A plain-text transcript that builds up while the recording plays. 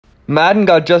Madden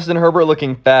got Justin Herbert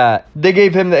looking fat. They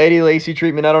gave him the Eddie Lacy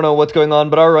treatment. I don't know what's going on,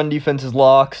 but our run defense is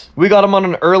locks. We got him on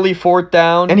an early 4th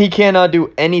down, and he cannot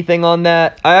do anything on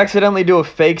that. I accidentally do a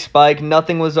fake spike.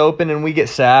 Nothing was open, and we get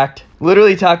sacked.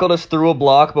 Literally tackled us through a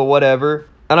block, but whatever.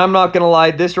 And I'm not going to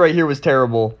lie, this right here was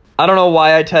terrible. I don't know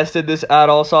why I tested this at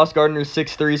all. Sauce Gardner's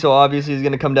 6'3", so obviously he's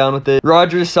going to come down with it.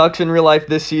 Rodgers sucks in real life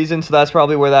this season, so that's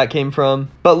probably where that came from.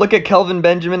 But look at Kelvin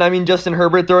Benjamin. I mean, Justin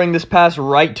Herbert throwing this pass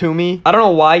right to me. I don't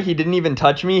know why he didn't even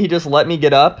touch me. He just let me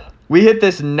get up. We hit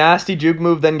this nasty juke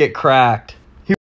move, then get cracked.